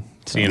down.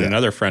 So, See, and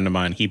another friend of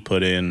mine, he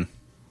put in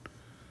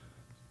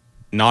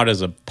not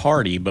as a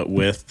party, but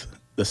with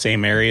the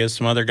same area as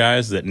some other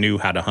guys that knew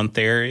how to hunt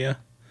the area.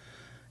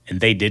 And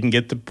they didn't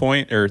get the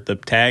point or the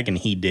tag, and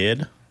he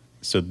did.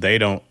 So they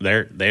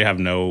have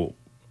no,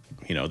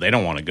 they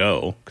don't want to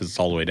go because it's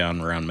all the way down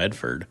around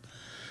Medford.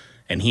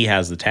 And he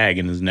has the tag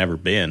and has never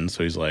been.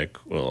 So he's like,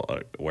 well,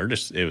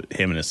 him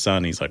and his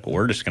son, he's like, well,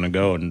 we're just going to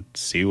go and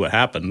see what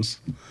happens.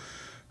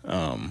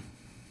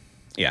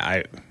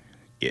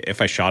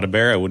 If I shot a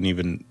bear, I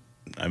wouldn't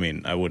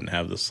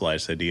have the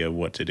slightest idea of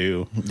what to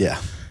do. Yeah.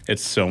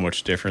 It's so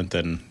much different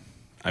than,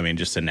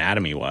 just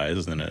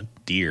anatomy-wise than a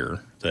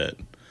deer that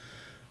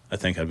I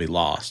think I'd be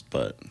lost,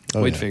 but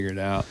we'd figure it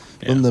out.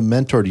 Yeah. And the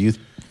Mentored Youth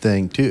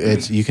thing too,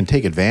 you can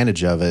take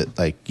advantage of it.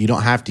 Like, you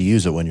don't have to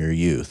use it when you're a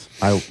youth.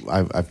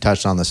 I've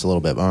touched on this a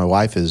little bit, but my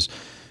wife is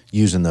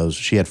using those.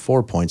 She had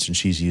 4 points and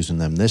she's using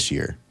them this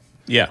year.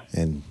 Yeah.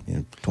 And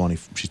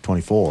she's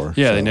 24.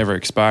 Yeah, so they never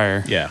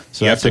expire. Yeah.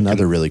 So that's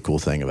another really cool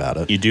thing about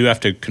it. You do have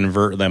to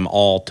convert them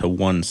all to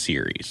one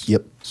series.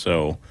 Yep.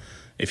 So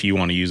if you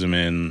want to use them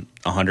in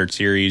 100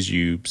 series,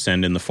 you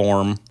send in the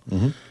form.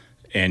 Mm-hmm.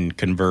 And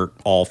convert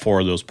all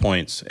 4 of those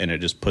points, and it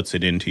just puts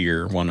it into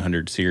your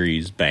 100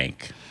 series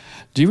bank.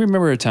 Do you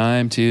remember a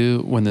time,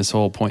 too, when this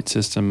whole point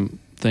system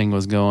thing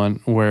was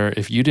going, where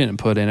if you didn't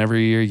put in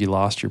every year, you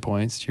lost your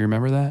points? Do you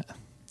remember that?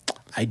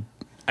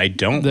 I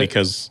don't,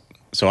 because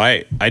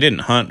I didn't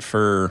hunt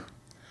for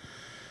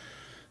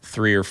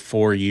 3 or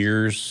 4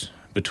 years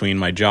between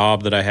my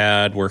job that I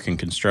had, working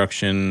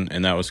construction,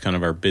 and that was kind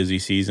of our busy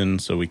season,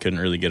 so we couldn't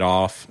really get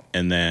off.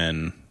 And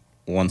then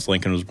once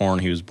Lincoln was born,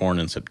 he was born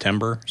in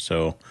September,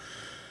 so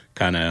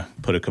kind of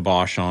put a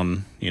kibosh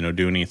on,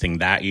 doing anything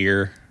that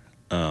year.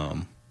 I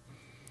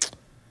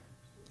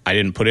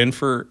didn't put in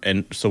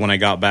and so when I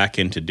got back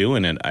into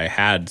doing it, I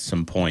had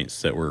some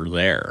points that were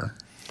there.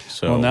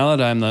 So Well, now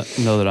that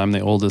know that I'm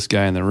the oldest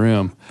guy in the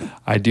room,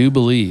 I do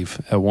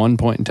believe at one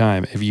point in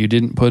time, if you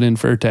didn't put in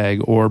for a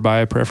tag or buy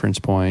a preference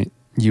point,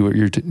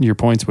 your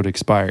points would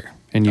expire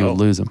and you would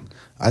lose them.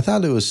 I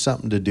thought it was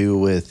something to do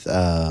with,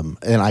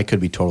 and I could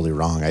be totally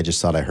wrong. I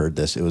just thought I heard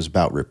this. It was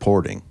about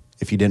reporting.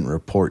 If you didn't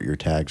report your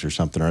tags or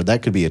something, or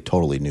that could be a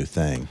totally new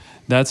thing.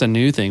 That's a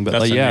new thing, but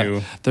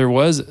there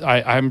was.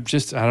 I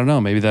don't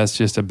know. Maybe that's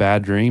just a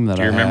bad dream that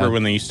I had. Do you remember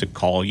when they used to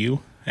call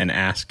you and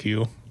ask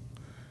you?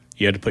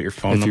 You had to put your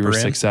phone if number you were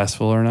in?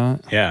 successful or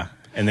not? Yeah,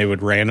 and they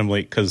would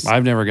randomly because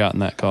I've never gotten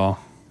that call.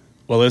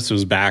 Well, this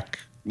was back,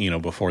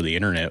 before the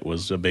internet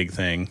was a big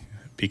thing,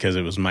 because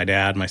it was my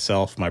dad,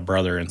 myself, my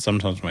brother, and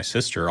sometimes my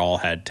sister all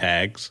had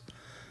tags,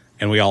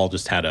 and we all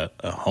just had a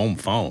home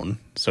phone,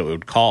 so it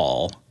would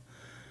call,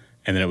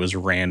 and then it was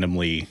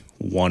randomly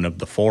one of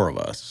the four of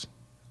us.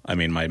 I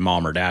mean, my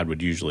mom or dad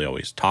would usually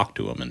always talk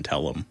to him and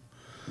tell him,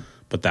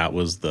 but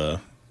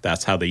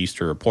that's how they used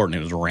to report, and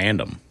it was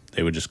random.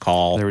 They would just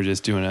call. They were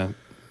just doing a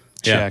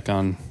check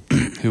on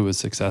who was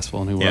successful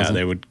and who wasn't. Yeah,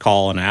 they would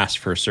call and ask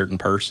for a certain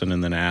person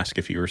and then ask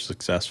if you were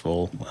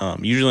successful.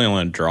 Usually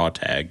only on draw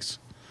tags.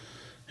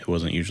 It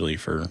wasn't usually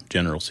for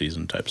general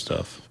season type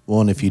stuff.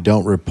 Well, and if you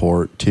don't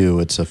report,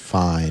 too, it's a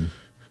fine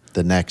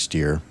the next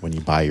year when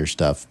you buy your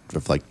stuff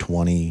of like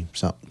 20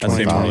 something. That's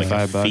more like a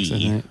 $25, I fee.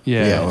 think.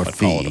 Yeah, or I'd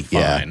call it a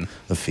fine.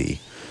 A fee.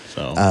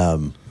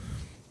 So,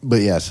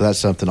 But yeah, so that's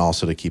something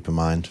also to keep in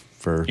mind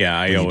for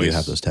I when always you do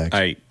have those tags.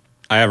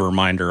 I have a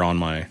reminder on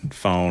my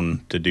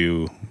phone to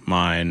do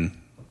mine,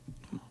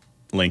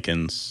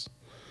 Lincoln's.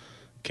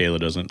 Kayla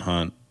doesn't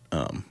hunt.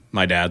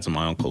 My dad's and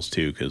my uncle's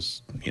too,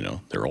 because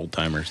they're old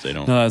timers. They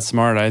don't. No, that's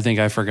smart. I think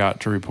I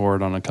forgot to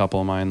report on a couple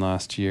of mine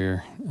last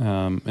year,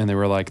 and they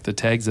were like the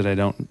tags that I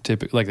don't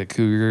typically, like the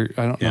cougar.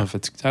 I don't know if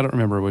I don't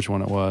remember which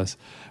one it was,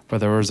 but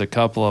there was a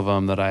couple of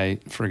them that I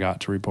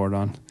forgot to report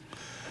on.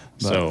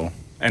 So,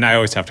 and I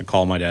always have to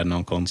call my dad and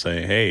uncle and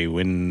say, "Hey,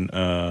 when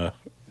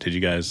did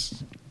you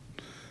guys?"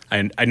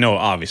 I know,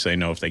 obviously, I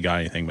know if they got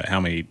anything, but how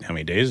many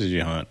days did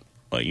you hunt?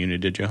 What unit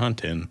did you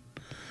hunt in?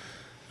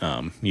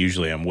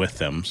 Usually I'm with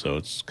them, so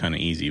it's kind of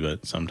easy,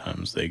 but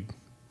sometimes they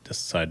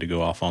decide to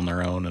go off on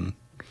their own and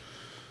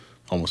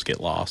almost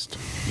get lost,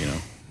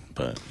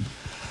 But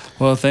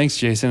well, thanks,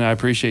 Jason. I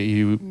appreciate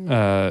you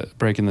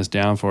breaking this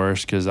down for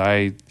us, because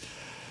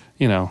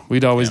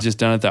we'd always just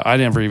done it that I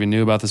never even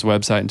knew about this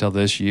website until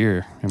this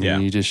year. I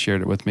mean, you just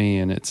shared it with me,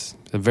 and it's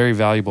a very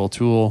valuable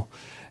tool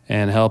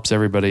and helps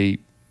everybody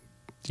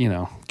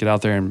get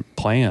out there and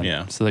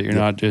plan so that you're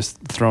not just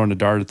throwing a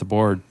dart at the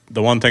board.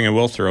 The one thing I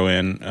will throw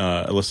in,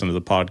 I listened to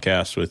the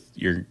podcast with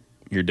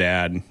your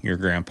dad, your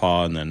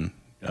grandpa, and then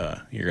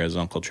your guys'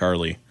 Uncle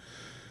Charlie,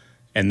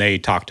 and they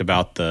talked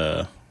about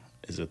the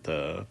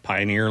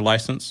Pioneer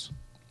license.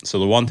 So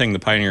the one thing the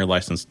Pioneer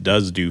license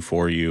does do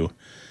for you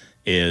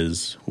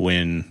is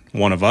when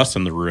one of us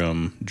in the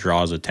room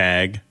draws a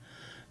tag,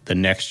 the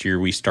next year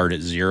we start at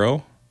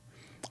 0.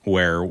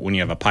 Where when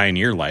you have a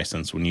Pioneer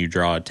license, when you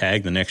draw a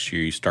tag, the next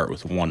year you start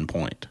with 1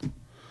 point.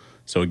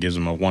 So it gives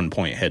them a 1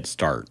 point head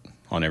start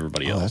on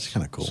everybody else. That's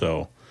kind of cool.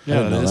 So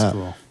Yeah, that is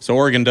cool. So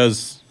Oregon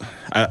does.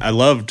 I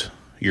loved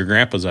your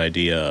grandpa's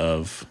idea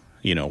of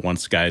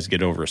once guys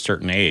get over a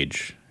certain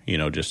age,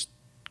 just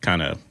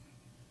kind of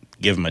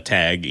give them a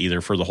tag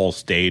either for the whole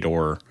state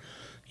or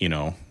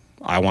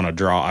I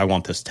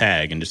want this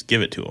tag and just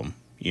give it to them.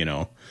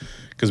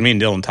 Because me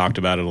and Dylan talked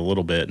about it a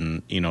little bit,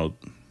 and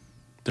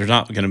there's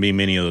not going to be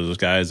many of those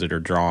guys that are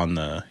drawing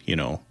the,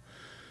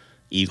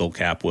 Eagle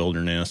Cap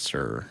Wilderness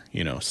or,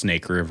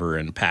 Snake River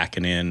and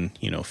packing in,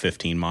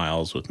 15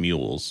 miles with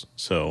mules.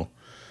 So,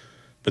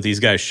 but these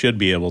guys should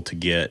be able to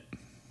get,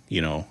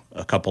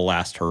 a couple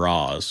last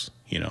hurrahs,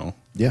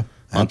 Yeah,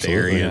 hunt the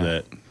area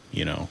that,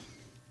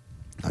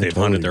 they've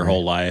hunted their agree.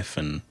 whole life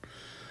and,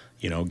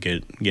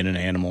 get an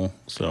animal.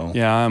 So,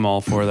 Yeah, I'm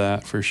all for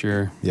that for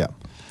sure. Yeah.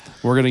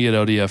 We're going to get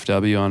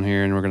ODFW on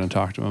here, and we're going to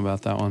talk to them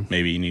about that one.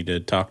 maybe you need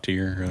to talk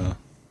to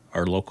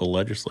our local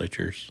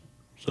legislatures.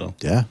 So,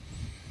 Yeah.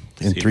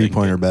 And See if 3-pointer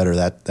they can better,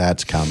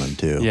 that's coming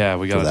too. Yeah,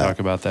 we got to talk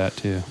about that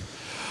too.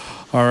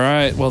 All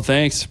right. Well,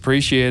 thanks.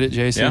 Appreciate it,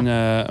 Jason.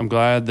 I'm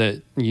glad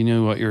that you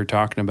knew what you were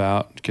talking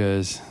about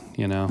because,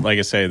 like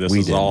I say, this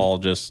is all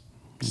just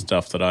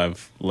stuff that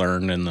I've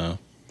learned in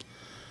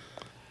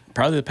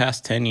probably the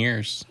past 10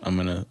 years. I'm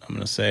gonna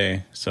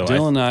say. So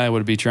Dylan and I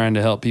would be trying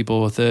to help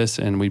people with this,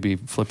 and we'd be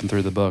flipping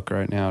through the book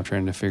right now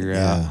trying to figure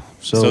out.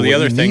 So the what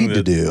other you thing need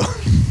to do.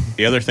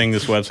 The other thing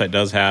this website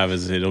does have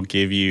is it'll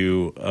give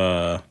you,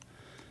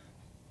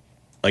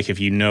 like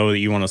if you know that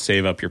you want to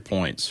save up your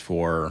points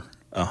for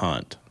a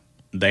hunt,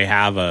 he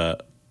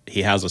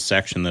has a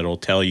section that'll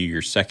tell you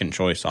your second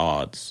choice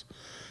odds,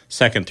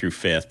 2nd through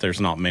 5th. There's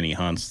not many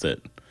hunts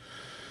that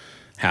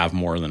have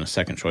more than a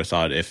second choice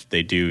odd. If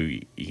they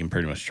do, you can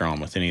pretty much draw them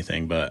with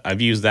anything. But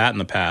I've used that in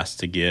the past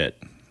to get.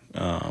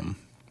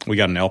 We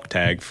got an elk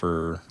tag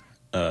for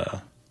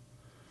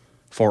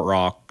Fort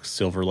Rock,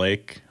 Silver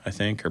Lake, I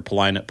think, or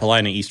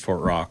Paulina East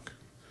Fort Rock.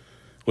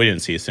 We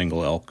didn't see a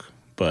single elk,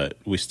 but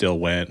we still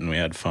went and we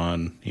had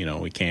fun.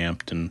 We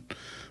camped and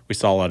We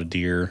saw a lot of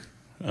deer.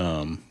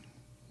 But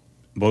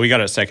we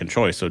got a second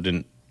choice, so it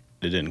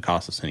didn't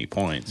cost us any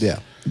points. Yeah.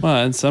 Well,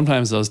 and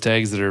sometimes those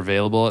tags that are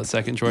available at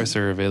second choice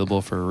are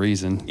available for a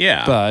reason.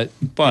 Yeah.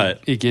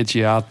 But it gets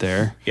you out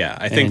there. Yeah,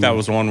 I think that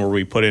was one where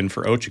we put in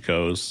for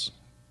Ochiko's,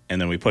 and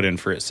then we put in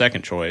for its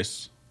second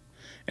choice.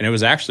 And it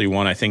was actually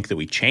one I think that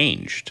we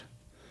changed.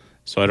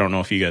 So I don't know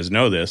if you guys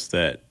know this,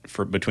 that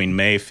for between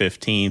May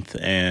 15th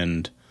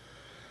and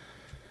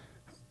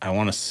I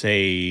want to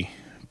say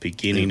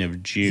beginning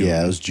of June.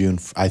 Yeah, it was June.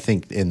 I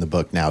think in the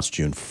book now it's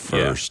June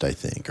 1st, I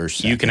think, or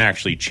 2nd. You can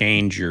actually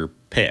change your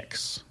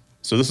picks.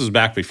 So this was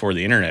back before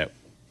the internet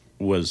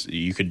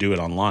you could do it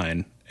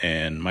online.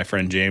 And my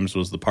friend James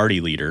was the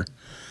party leader,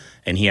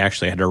 and he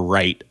actually had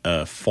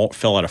to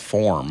fill out a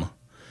form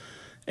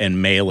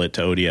and mail it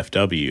to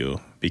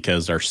ODFW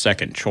because our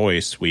second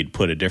choice, we'd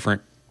put a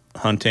different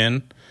hunt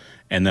in.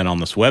 And then on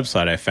this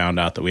website, I found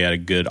out that we had a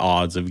good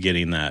odds of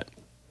getting that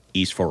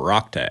East Fort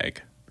Rock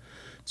tag.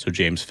 So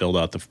James filled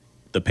out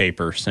the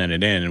paper, sent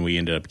it in, and we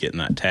ended up getting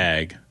that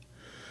tag.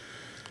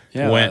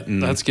 Yeah,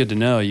 that's good to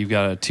know. You've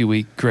got a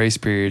 2-week grace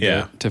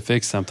period to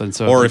fix something.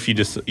 So if you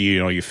just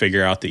you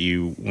figure out that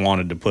you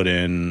wanted to put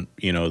in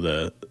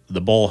the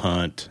bull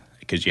hunt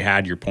because you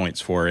had your points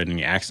for it and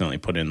you accidentally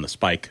put in the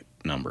spike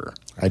number.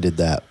 I did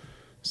that.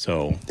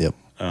 So yep.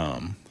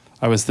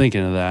 I was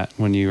thinking of that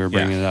when you were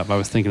bringing it up. I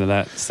was thinking of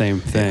that same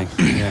thing.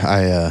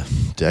 Yeah.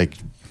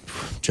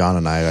 John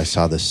and I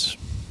saw this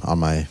on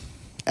my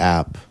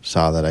app,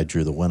 saw that I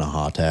drew the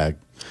Winnahaw tag.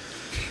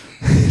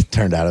 It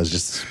turned out it was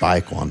just a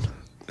spike one.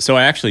 So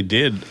I actually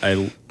did.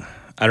 I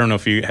don't know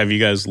if you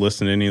guys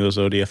listened to any of those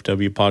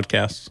ODFW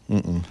podcasts.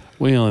 Mm-mm.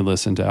 We only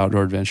listen to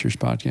Outdoor Adventures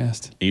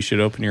podcast. You should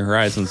open your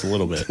horizons a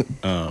little bit.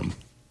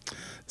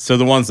 So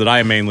the ones that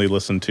I mainly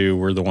listened to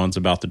were the ones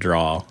about the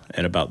draw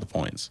and about the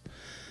points.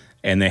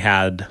 And they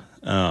had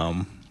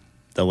the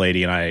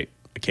lady, and I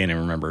can't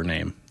even remember her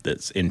name,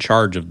 that's in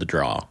charge of the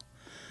draw.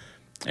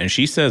 And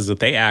she says that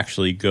they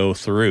actually go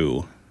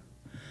through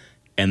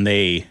and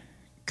they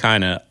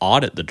kind of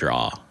audit the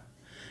draw.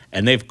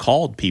 And they've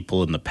called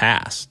people in the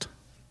past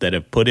that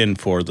have put in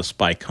for the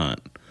spike hunt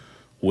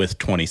with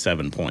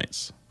 27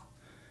 points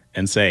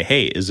and say,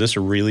 hey, is this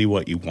really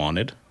what you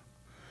wanted?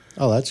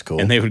 Oh, that's cool.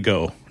 And they would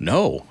go,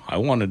 no, I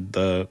wanted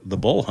the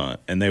bull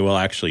hunt. And they will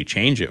actually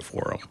change it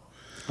for them.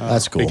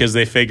 That's cool. Because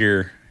they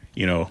figure,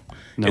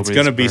 it's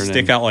going to be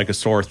stick out like a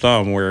sore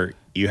thumb where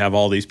you have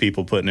all these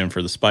people putting in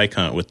for the spike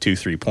hunt with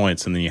 2-3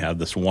 points, and then you have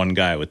this one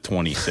guy with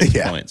 26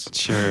 points.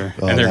 Sure.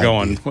 And they're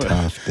going,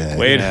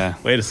 wait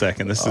a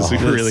second, this is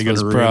really going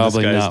to ruin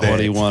probably this guy's not day. what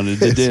he wanted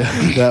to do.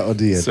 That would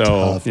be a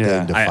tough thing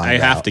to find I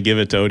out. have to give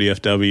it to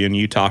ODFW, and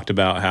you talked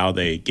about how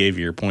they gave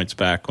you your points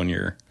back when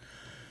your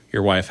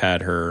wife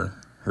had her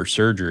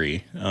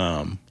surgery.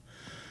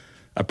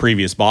 A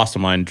previous boss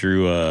of mine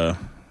drew a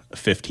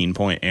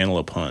 15-point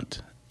antelope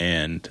hunt,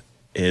 and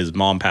his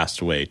mom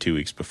passed away 2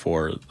 weeks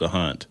before the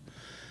hunt,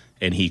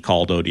 and he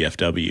called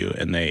ODFW,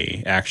 and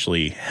they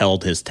actually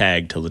held his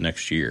tag till the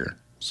next year.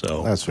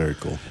 So that's very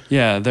cool.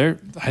 Yeah,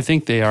 I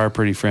think they are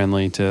pretty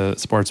friendly to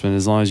sportsmen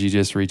as long as you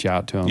just reach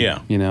out to them. Yeah.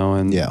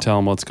 And tell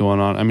them what's going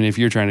on. I mean, if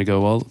you're trying to go,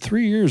 well,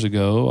 3 years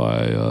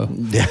ago,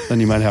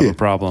 then you might have a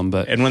problem.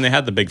 But and when they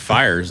had the big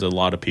fires, a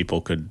lot of people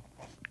could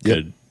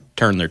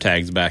turn their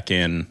tags back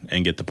in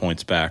and get the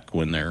points back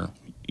when their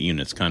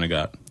units kind of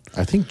got.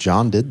 I think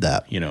John did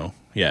that.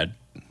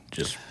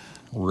 Just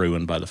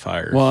ruined by the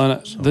fires.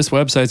 Well, this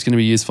website's going to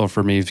be useful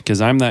for me because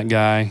I'm that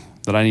guy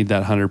that I need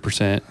that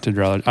 100% to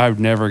draw. I've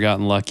never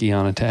gotten lucky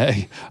on a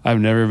tag. I've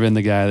never been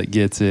the guy that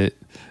gets it,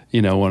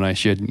 when I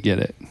shouldn't get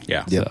it.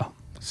 Yeah.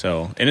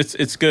 So, and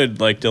it's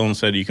good. Like Dylan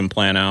said, you can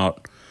plan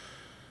out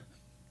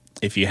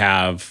if you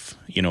have,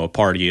 a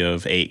party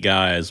of 8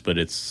 guys, but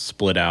it's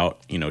split out,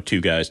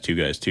 2 guys, 2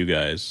 guys, 2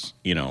 guys,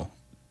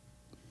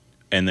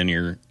 and then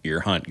your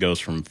hunt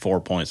goes from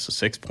 4 points to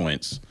 6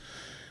 points.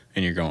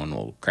 And you're going,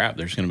 well, crap,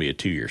 there's going to be a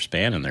 2-year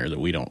span in there that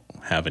we don't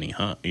have any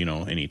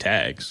any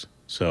tags.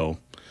 So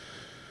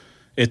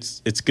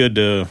it's good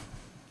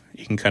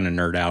you can kind of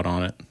nerd out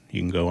on it. You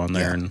can go on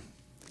there and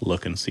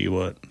look and see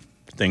what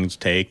things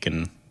take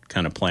and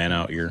kind of plan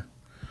out your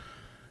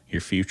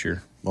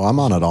future. Well, I'm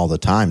on it all the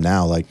time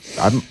now. Like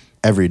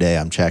every day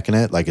I'm checking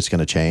it like it's going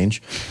to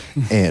change.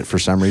 And for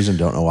some reason,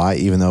 don't know why,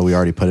 even though we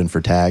already put in for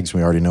tags,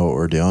 we already know what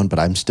we're doing, but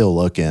I'm still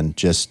looking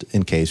just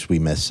in case we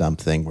miss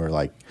something. We're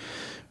like,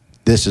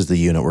 this is the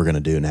unit we're going to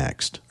do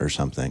next or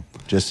something,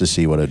 just to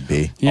see what it'd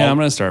be. Yeah, I'm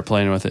going to start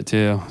playing with it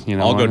too.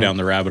 I'll go down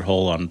the rabbit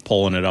hole on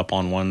pulling it up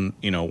on one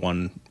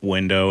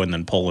window and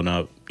then pulling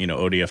up,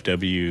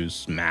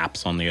 ODFW's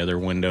maps on the other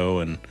window.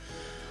 And,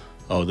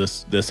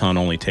 this hunt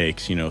only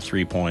takes,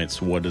 3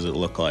 points. What does it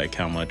look like?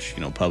 How much,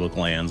 public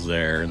land's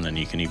there? And then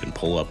you can even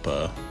pull up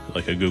a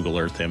Google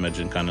Earth image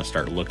and kind of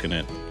start looking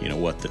at,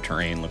 what the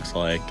terrain looks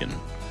like. And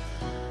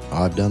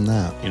I've done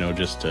that.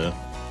 Just to,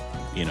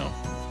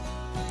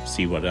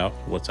 see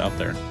what's out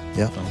there.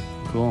 Yeah.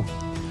 Cool.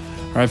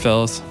 All right,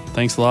 fellas.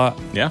 Thanks a lot.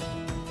 Yeah.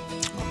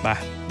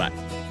 Bye. Bye.